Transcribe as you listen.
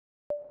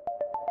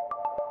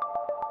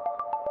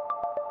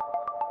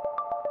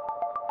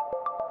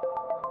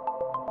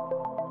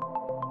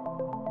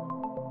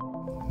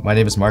My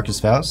name is Marcus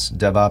Faust,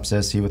 DevOps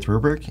SC with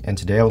Rubrik, and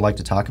today I would like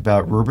to talk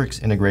about Rubrik's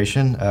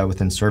integration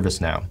within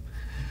ServiceNow.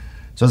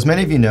 So as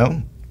many of you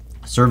know,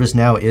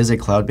 ServiceNow is a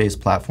cloud-based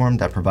platform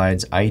that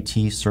provides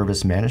IT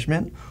service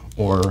management,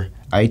 or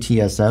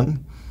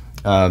ITSM,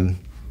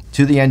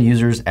 to the end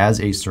users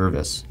as a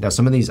service. Now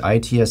some of these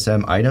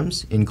ITSM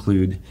items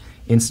include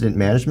incident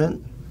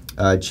management,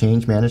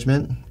 change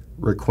management,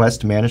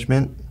 request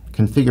management,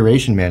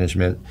 configuration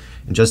management,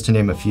 and just to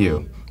name a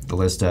few. The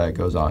list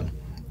goes on.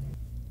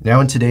 Now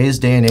in today's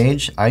day and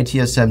age,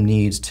 ITSM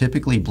needs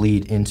typically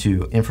bleed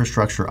into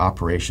infrastructure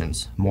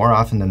operations, more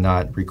often than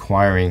not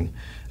requiring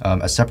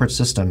a separate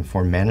system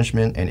for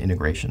management and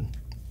integration.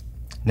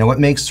 Now what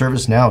makes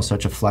ServiceNow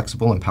such a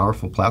flexible and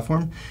powerful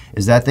platform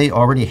is that they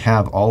already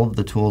have all of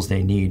the tools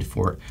they need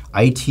for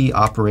IT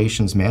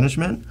operations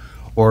management,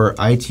 or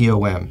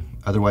ITOM,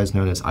 otherwise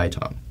known as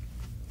ITOM.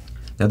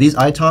 Now these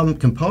ITOM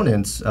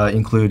components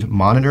include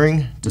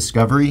monitoring,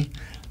 discovery,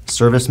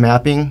 service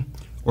mapping,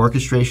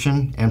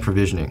 orchestration, and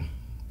provisioning.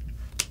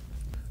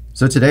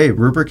 So today,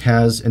 Rubrik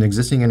has an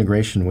existing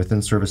integration within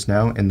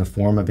ServiceNow in the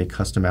form of a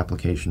custom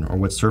application, or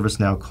what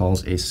ServiceNow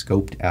calls a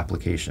scoped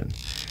application.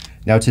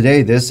 Now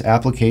today, this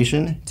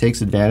application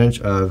takes advantage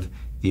of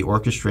the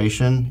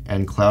orchestration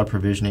and cloud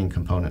provisioning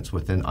components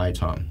within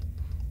ITOM.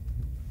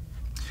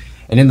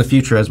 And in the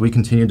future, as we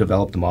continue to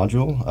develop the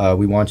module,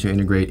 we want to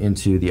integrate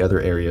into the other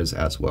areas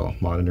as well,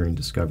 monitoring,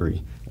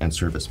 discovery, and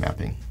service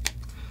mapping.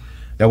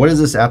 Now, what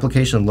does this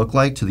application look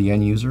like to the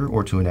end user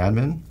or to an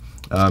admin?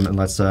 And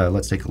let's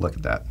take a look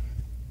at that.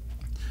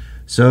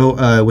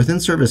 So within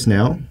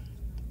ServiceNow,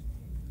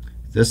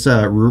 this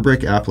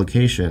Rubrik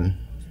application,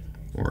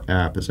 or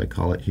app as I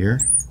call it here,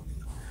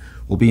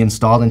 will be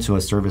installed into a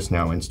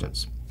ServiceNow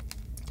instance.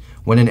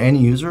 When an end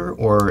user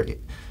or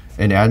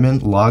an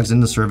admin logs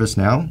into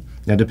ServiceNow,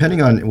 now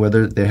depending on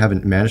whether they have a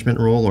management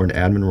role or an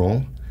admin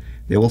role,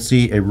 they will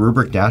see a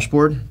Rubrik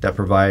dashboard that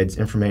provides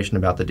information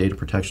about the data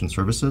protection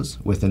services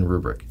within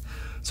Rubrik.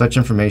 Such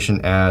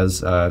information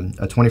as a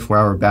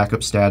 24-hour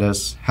backup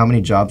status, how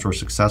many jobs were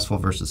successful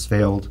versus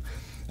failed,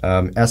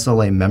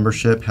 SLA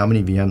membership, how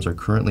many VMs are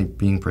currently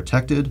being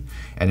protected,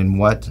 and in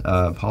what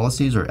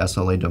policies or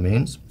SLA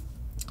domains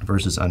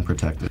versus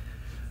unprotected.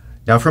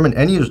 Now from an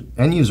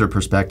end user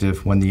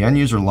perspective, when the end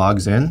user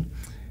logs in,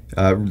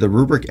 the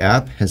Rubrik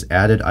app has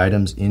added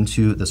items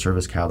into the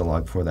service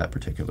catalog for that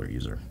particular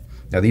user.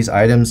 Now these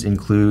items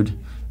include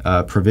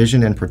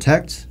provision and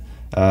protect,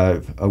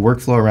 a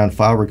workflow around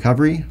file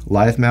recovery,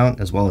 live mount,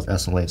 as well as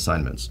SLA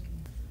assignments.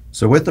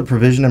 So with the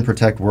provision and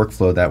protect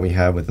workflow that we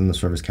have within the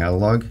service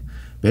catalog,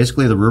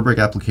 basically the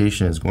Rubrik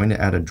application is going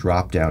to add a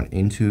drop-down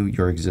into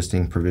your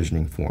existing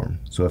provisioning form.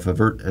 So if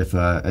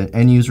an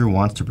end user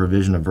wants to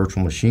provision a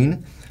virtual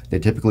machine, they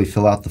typically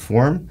fill out the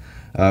form.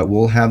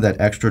 We'll have that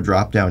extra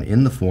drop-down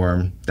in the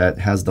form that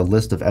has the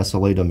list of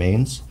SLA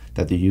domains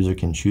that the user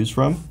can choose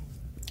from.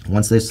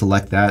 Once they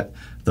select that,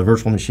 the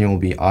virtual machine will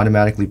be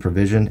automatically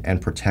provisioned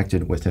and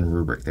protected within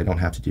Rubrik. They don't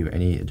have to do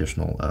any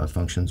additional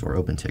functions or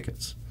open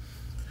tickets.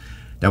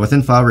 Now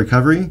within file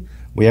recovery,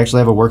 we actually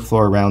have a workflow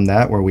around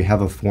that where we have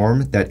a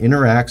form that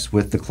interacts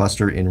with the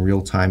cluster in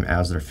real time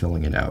as they're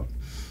filling it out.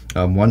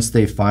 Once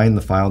they find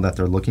the file that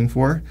they're looking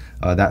for,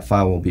 that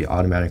file will be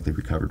automatically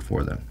recovered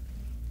for them.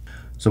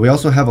 So we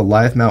also have a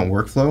live mount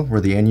workflow where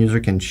the end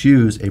user can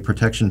choose a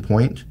protection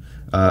point,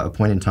 a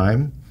point in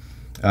time,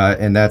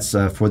 and that's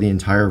for the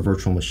entire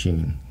virtual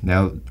machine.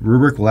 Now,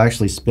 Rubrik will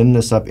actually spin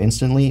this up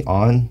instantly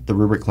on the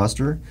Rubrik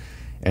cluster,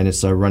 and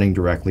it's running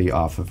directly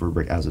off of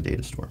Rubrik as a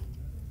data store.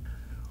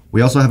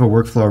 We also have a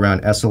workflow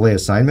around SLA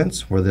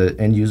assignments, where the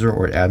end user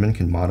or admin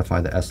can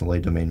modify the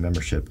SLA domain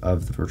membership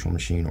of the virtual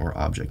machine or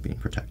object being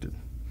protected.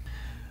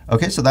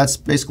 Okay, so that's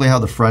basically how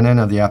the front end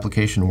of the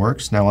application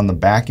works. Now on the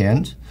back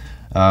end,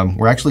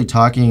 we're actually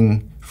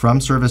talking from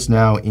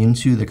ServiceNow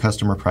into the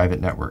customer private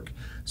network.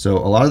 So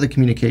a lot of the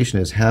communication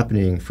is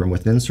happening from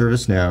within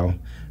ServiceNow,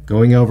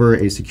 going over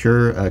a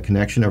secure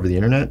connection over the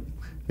internet,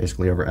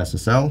 basically over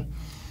SSL,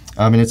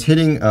 and it's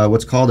hitting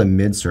what's called a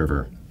mid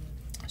server.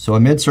 So a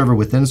mid server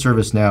within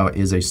ServiceNow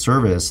is a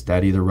service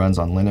that either runs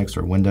on Linux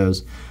or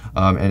Windows,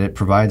 and it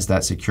provides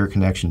that secure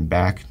connection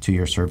back to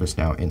your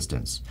ServiceNow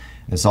instance.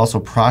 This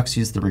also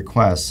proxies the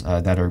requests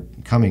that are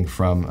coming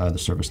from the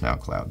ServiceNow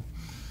cloud.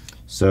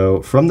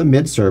 So from the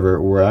mid server,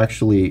 we're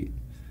actually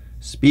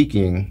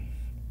speaking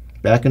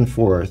back and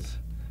forth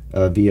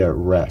via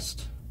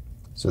REST.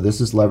 So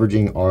this is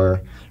leveraging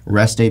our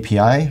REST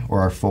API,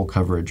 or our full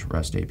coverage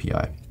REST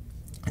API.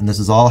 And this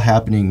is all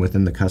happening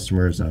within the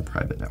customer's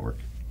private network.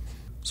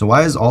 So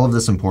why is all of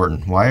this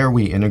important? Why are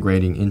we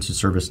integrating into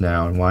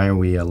ServiceNow, and why are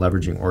we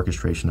leveraging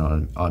orchestration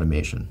and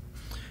automation?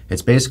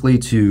 It's basically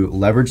to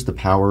leverage the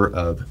power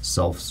of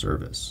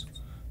self-service.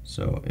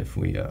 So if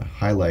we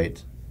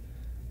highlight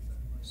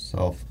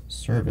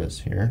self-service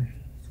here,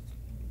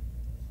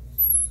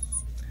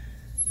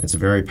 it's a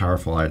very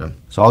powerful item.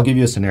 So I'll give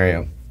you a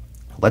scenario.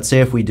 Let's say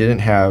if we didn't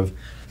have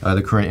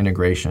the current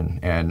integration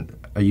and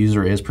a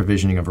user is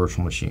provisioning a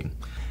virtual machine.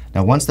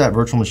 Now once that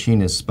virtual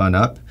machine is spun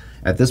up,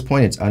 at this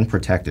point it's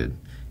unprotected.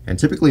 And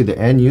typically the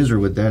end user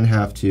would then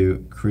have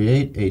to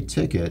create a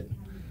ticket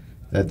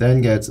that then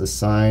gets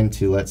assigned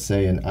to, let's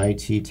say, an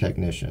IT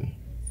technician.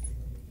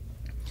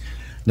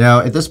 Now,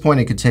 at this point,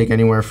 it could take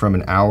anywhere from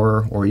an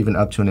hour or even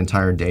up to an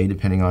entire day,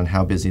 depending on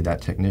how busy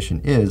that technician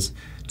is,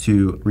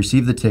 to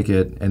receive the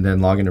ticket and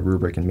then log into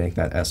Rubrik and make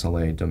that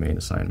SLA domain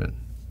assignment.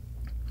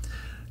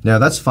 Now,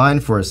 that's fine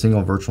for a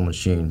single virtual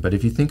machine, but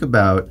if you think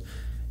about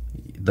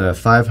the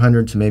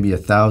 500 to maybe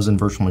 1,000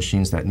 virtual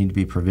machines that need to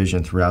be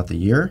provisioned throughout the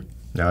year,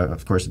 now,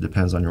 of course, it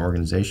depends on your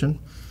organization,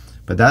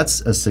 but that's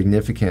a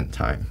significant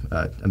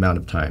amount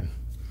of time.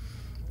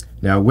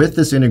 Now, with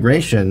this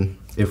integration,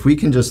 if we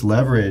can just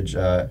leverage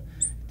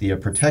the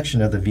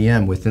protection of the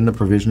VM within the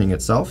provisioning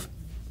itself,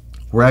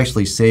 we're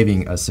actually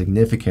saving a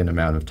significant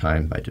amount of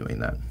time by doing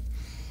that.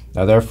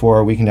 Now,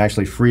 therefore, we can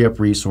actually free up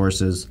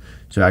resources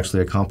to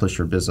actually accomplish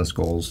your business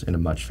goals in a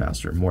much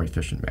faster, more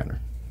efficient manner.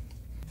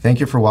 Thank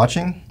you for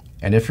watching.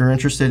 And if you're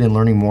interested in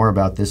learning more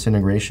about this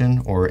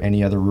integration or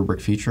any other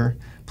Rubrik feature,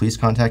 please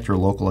contact your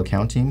local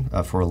account team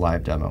for a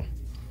live demo.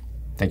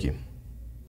 Thank you.